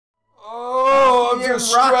and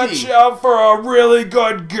Stretch Rocky. out for a really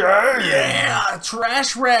good game. Yeah,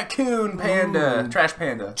 Trash Raccoon Panda. Trash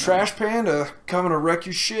Panda. Trash Panda coming to wreck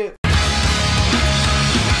your shit.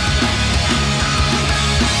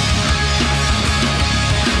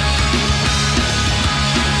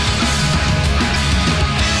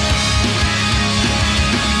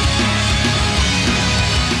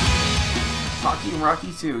 Pocky and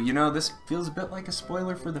Rocky 2. You know, this feels a bit like a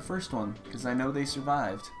spoiler for the first one, because I know they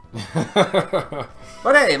survived.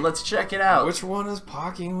 But hey, let's check it out. Which one is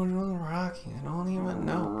Pocky and which one is Rocky? I don't even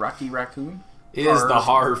know. Rocky Raccoon? Is the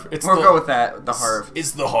Harv. We'll go with that. The Harv.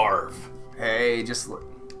 It's the Harv. Hey, just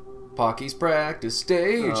look. Pocky's practice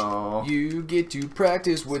stage. Oh. You get to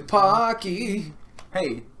practice with Pocky.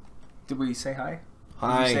 Hey, did we say hi?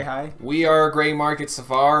 Hi. Did you say hi? We are Gray Market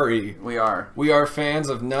Safari. We are. We are fans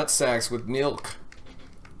of nutsacks with milk.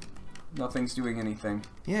 Nothing's doing anything.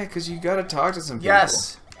 Yeah, because you gotta talk to some people.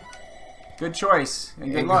 Yes. Good choice.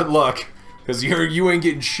 And good luck. Good luck. Because you ain't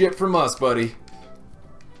getting shit from us, buddy.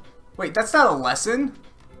 Wait, that's not a lesson?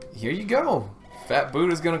 Here you go. Fat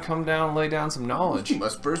Buddha's gonna come down and lay down some knowledge. You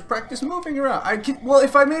must first practice moving around. Well,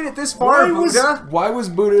 if I made it this far, Buddha... Why was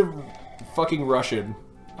Buddha fucking Russian?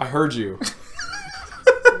 I heard you.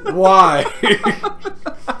 Why?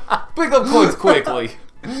 Pick up points quickly.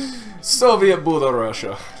 Soviet Buddha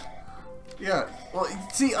Russia. Yeah. Well,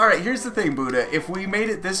 see, alright, here's the thing, Buddha. If we made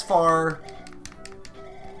it this far...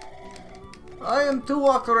 I am to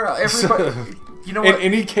walk around. Everybody... You know what? In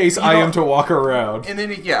any case, I am to walk around. And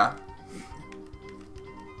then, yeah.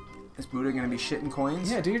 Is Buddha gonna be shitting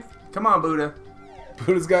coins? Yeah, dude. Come on, Buddha.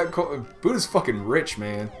 Buddha's fucking rich,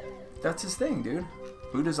 man. That's his thing, dude.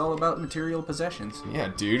 Buddha's all about material possessions.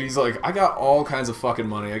 Yeah, dude. He's like, I got all kinds of fucking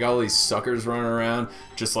money. I got all these suckers running around,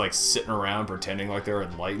 just like sitting around pretending like they're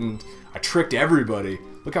enlightened. I tricked everybody.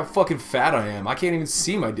 Look how fucking fat I am. I can't even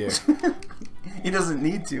see my dick. He doesn't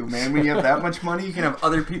need to, man. When you have that much money, you can have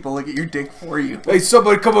other people look at your dick for you. Hey,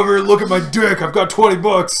 somebody come over here and look at my dick. I've got 20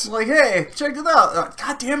 bucks. Like, hey, check it out.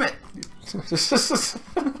 God damn it.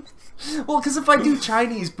 Well, because if I do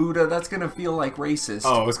Chinese Buddha, that's going to feel like racist.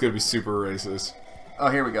 Oh, it's going to be super racist. Oh,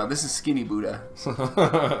 here we go. This is skinny Buddha.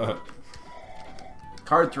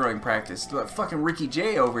 Card throwing practice. Fucking Ricky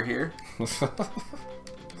J over here.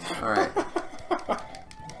 Alright.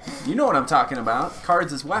 You know what I'm talking about.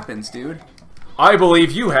 Cards as weapons, dude. I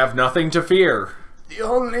believe you have nothing to fear. The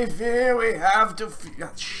only fear we have to fear...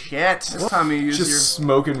 Shit. This time you use just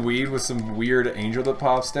smoking weed with some weird angel that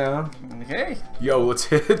pops down. Okay. Yo, let's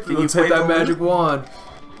hit that magic wand.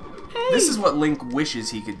 Hey. This is what Link wishes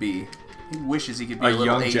he could be. He wishes he could be a little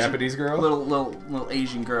young Asian, Japanese girl? Little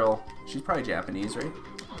Asian girl. She's probably Japanese, right?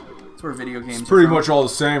 That's where video games it's pretty are from. much all the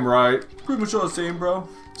same, right? Pretty much all the same, bro.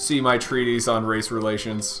 See my treatise on race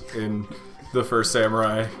relations in the First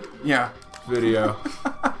Samurai video.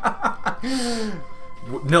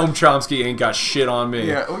 Noam Chomsky ain't got shit on me.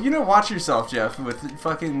 Yeah, well, you know, watch yourself, Jeff. With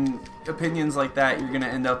fucking opinions like that, you're gonna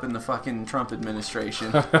end up in the fucking Trump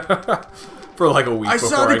administration. For like a week I before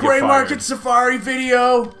saw the I Gray get Market fired. Safari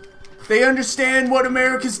video. They understand what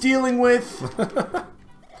America's dealing with.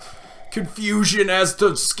 Confusion as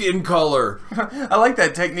to skin color. I like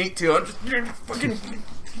that technique too. I'm just fucking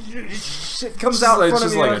shit comes out in front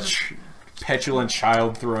of me. It's just like a petulant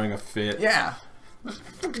child throwing a fit. Yeah.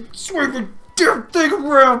 Swing the damn thing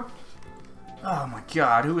around. Oh my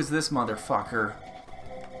god, who is this motherfucker?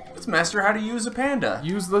 Let's master how to use a panda.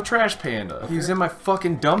 Use the trash panda. He was in my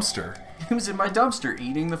fucking dumpster. He was in my dumpster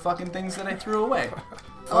eating the fucking things that I threw away.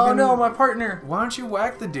 Oh no, my partner. Why don't you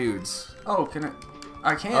whack the dudes? Oh, can I?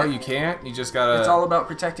 I can't. Oh, you can't? You just gotta... It's all about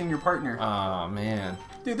protecting your partner. Oh, man.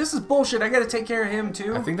 Dude, this is bullshit. I gotta take care of him,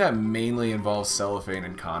 too. I think that mainly involves cellophane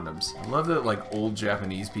and condoms. I love that, like, old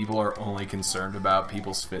Japanese people are only concerned about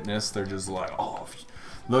people's fitness. They're just like, oh,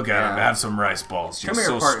 look at him, have some rice balls. You're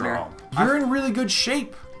so strong. You're in really good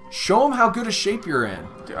shape. Show them how good a shape you're in.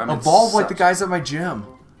 Dude, evolve like the guys at my gym.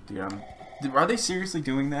 Dude, are they seriously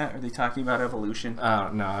doing that? Are they talking about evolution? No,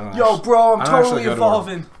 I don't. Yo, bro, I'm totally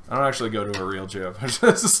evolving. I don't actually go to a real gym. I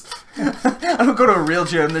don't go to a real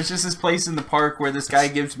gym. There's just this place in the park where this guy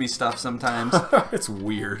gives me stuff sometimes. It's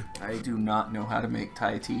weird. I do not know how to make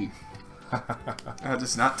Thai tea. That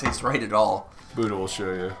does not taste right at all. Buddha will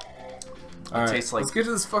show you. All right, tastes like... let's get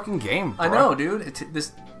to this fucking game, bro. I know, dude.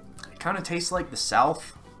 It kind of tastes like the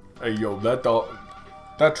South. Hey, yo, that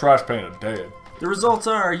trash panda dead. The results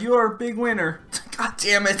are, you are a big winner. God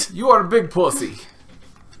damn it. You are a big pussy.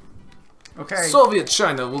 Okay. Soviet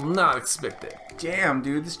China will not expect it. Damn,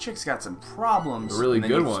 dude, this chick's got some problems. Really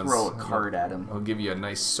good ones. Throw a card at him. I'll give you a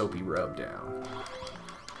nice soapy rub down.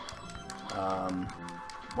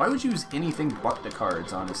 Why would you use anything but the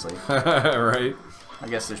cards, honestly? Right? I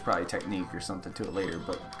guess there's probably technique or something to it later,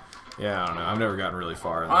 but... Yeah, I don't know. I've never gotten really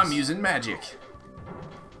far in this. I'm using magic.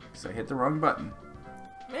 Because I hit the wrong button.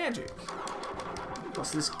 Magic.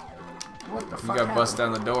 What's this? What the fuck You gotta bust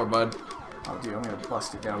down the door, bud. Oh, dude, I'm gonna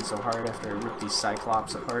bust it down so hard after I rip these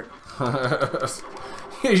Cyclops apart.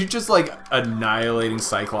 You're just, like, annihilating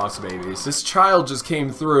Cyclops babies. This child just came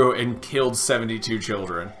through and killed 72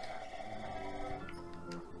 children.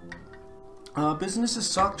 Business has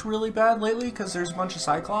sucked really bad lately because there's a bunch of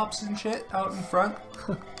Cyclops and shit out in front.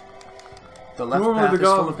 The left path is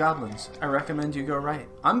full of goblins. I recommend you go right.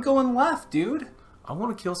 I'm going left, dude. I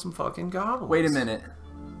want to kill some fucking goblins. Wait a minute.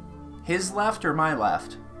 His left or my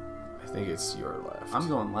left? I think it's your left. I'm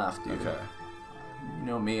going left, dude. Okay. You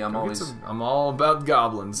know me, I'm always... I'm all about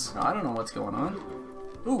goblins. No, I don't know what's going on.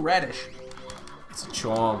 Ooh, radish. It's a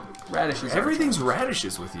chomp. Radishes. Everything's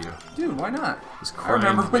radishes with you. Dude, why not? I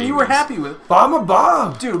remember remember when you were happy with it. Bomber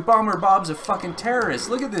Bob! Dude, Bomber Bob's a fucking terrorist.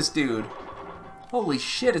 Look at this dude. Holy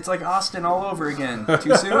shit, it's like Austin all over again.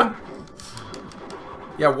 Too soon?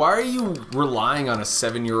 Yeah, why are you relying on a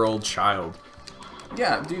 7-year-old child?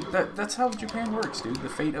 Yeah, dude, that's how Japan works, dude. The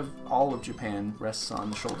fate of all of Japan rests on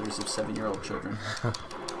the shoulders of 7-year-old children.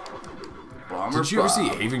 Did you ever see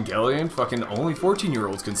Evangelion? Fucking only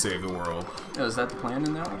 14-year-olds can save the world. Oh, is that the plan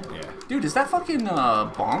in that one? Yeah. Dude, is that fucking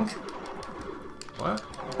Bonk? What?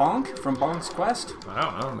 Bonk from Bonk's Quest? I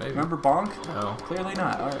don't know, maybe. Remember Bonk? No. Clearly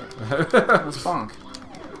not. Alright. That was Bonk.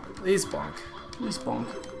 He's Bonk. He's Bonk.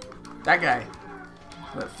 That guy.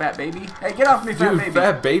 That fat baby? Hey, get off me, fat baby!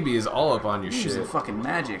 Fat baby is all up on your You're shit. using fucking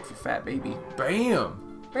magic for fat baby.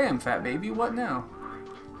 Bam! Bam, fat baby. What now?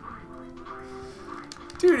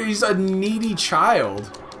 Dude, he's a needy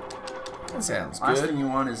child. That sounds good. Last thing you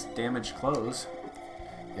want is damaged clothes.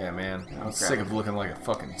 Yeah, man. I'm sick of looking like a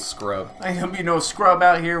fucking scrub. I ain't gonna be no scrub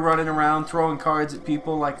out here running around throwing cards at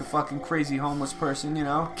people like a fucking crazy homeless person, you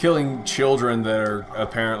know? Killing children that are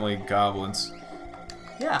apparently goblins.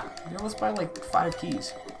 Yeah. You know, let's buy like 5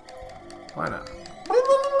 keys. Why not?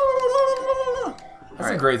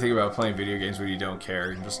 That's a great thing about playing video games where you don't care.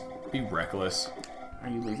 You can just be reckless. Are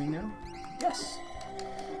you leaving now? Yes.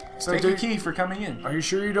 So Take your key for coming in. Are you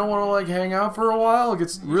sure you don't want to, like, hang out for a while? It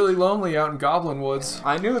gets really lonely out in Goblin Woods.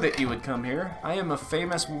 I knew that you would come here. I am a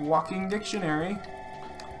famous walking dictionary.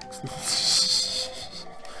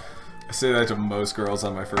 I say that to most girls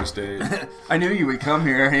on my first date. I knew you would come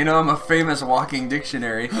here. You know, I'm a famous walking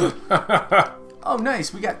dictionary. Oh,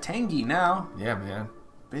 nice. We got Tangy now. Yeah, man.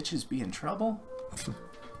 Bitches be in trouble.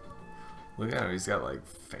 Look at him. He's got, like,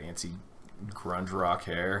 fancy grunge rock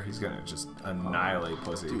hair. He's gonna just annihilate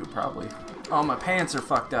pussy. Dude, probably. Oh, my pants are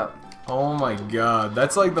fucked up. Oh my god.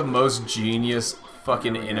 That's, like, the most genius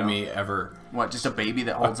fucking enemy ever. What, just a baby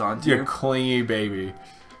that holds on to you? A clingy baby.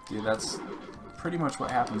 Dude, that's pretty much what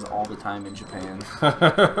happens all the time in Japan.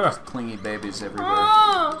 Just clingy babies everywhere.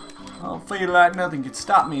 I don't feel like nothing could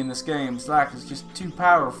stop me in this game. It's like it's just too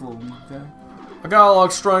powerful. Okay? I got a lot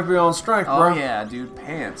of strength beyond strength, bro. Oh yeah, dude,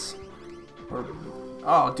 pants.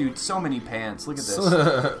 Oh, dude, so many pants. Look at this. Look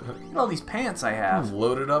at all these pants I have. I'm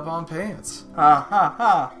loaded up on pants. Ha ha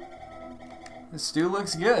ha. This stew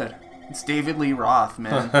looks good. It's David Lee Roth,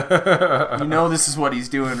 man. You know this is what he's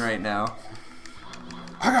doing right now.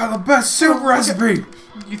 I got the best soup recipe!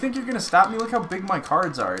 You think you're gonna stop me? Look how big my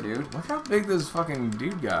cards are, dude. Look how big this fucking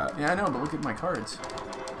dude got. Yeah, I know, but look at my cards.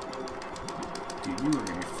 Dude, you are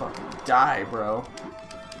gonna fucking die, bro.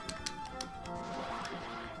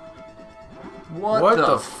 What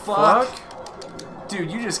the fuck?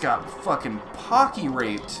 Dude, you just got fucking Pocky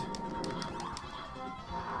raped.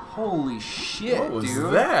 Holy shit, what was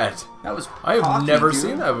dude. that? That was I have Pocky, never dude.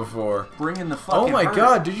 seen that before. Bringing the fucking Oh my hurt.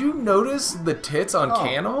 god, did you notice the tits on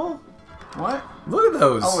Cannibal? What? Look at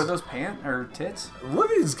those. Oh, are those pants or tits?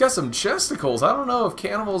 Look, he's got some chesticles. I don't know if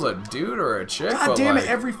Cannibal's a dude or a chick. God but damn like... it,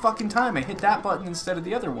 every fucking time I hit that button instead of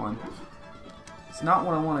the other one. It's not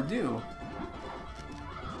what I want to do.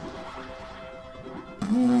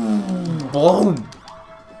 Boom!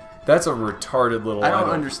 That's a retarded little I don't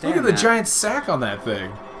idol. understand Look at the that. giant sack on that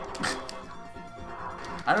thing.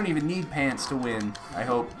 I don't even need pants to win, I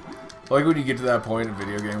hope. Like when you get to that point in a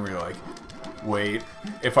video game where you're like, wait,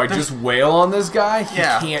 if I just wail on this guy, he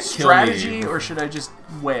can't kill me. Strategy, or should I just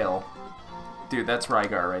wail? Dude, that's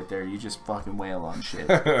Rygar right there. You just fucking wail on shit.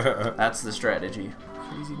 That's the strategy.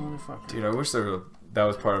 Crazy motherfucker. Dude, I wish that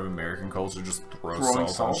was part of American culture, just Throwing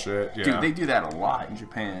salt on shit. Yeah. Dude, they do that a lot in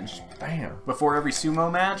Japan. Just Damn. before every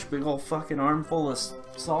sumo match, big old fucking armful of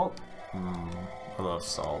salt. I love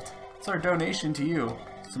salt. It's our donation to you.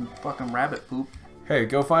 Some fucking rabbit poop. Hey,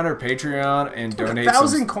 go find our Patreon and donate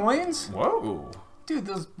 1,000 coins? Whoa. Dude,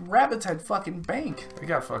 those rabbits had fucking bank. They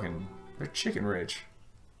got fucking... They're chicken rich.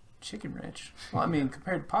 Chicken rich? Well, I mean,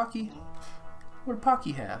 compared to Pocky, what did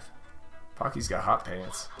Pocky have? Pocky's got hot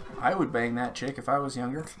pants. I would bang that chick if I was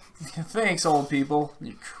younger. Thanks, old people.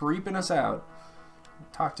 You're creeping us out.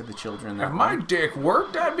 Talk to the children that If my dick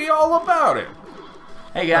worked, I'd be all about it.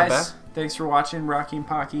 Hey guys, thanks for watching Rocky and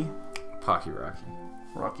Pocky. Pocky Rocky.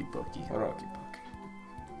 Rocky Pocky. Rocky Pocky.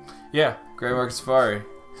 Yeah, Grey Market Safari.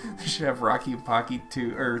 We should have Rocky and Pocky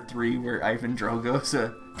 2 or 3 where Ivan Drogo's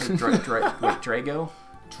Drago?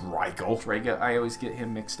 Drago. I always get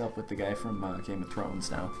him mixed up with the guy from Game of Thrones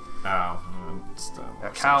now. Oh.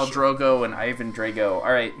 Khal Drogo and Ivan Drago.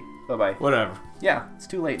 Alright, bye-bye. Whatever. Yeah, it's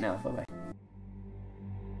too late now. Bye-bye.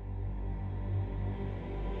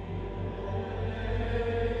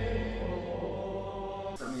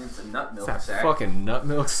 Nut milk sack. Fucking nut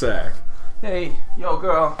milk sack. Hey, yo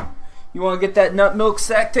girl, you want to get that nut milk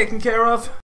sack taken care of?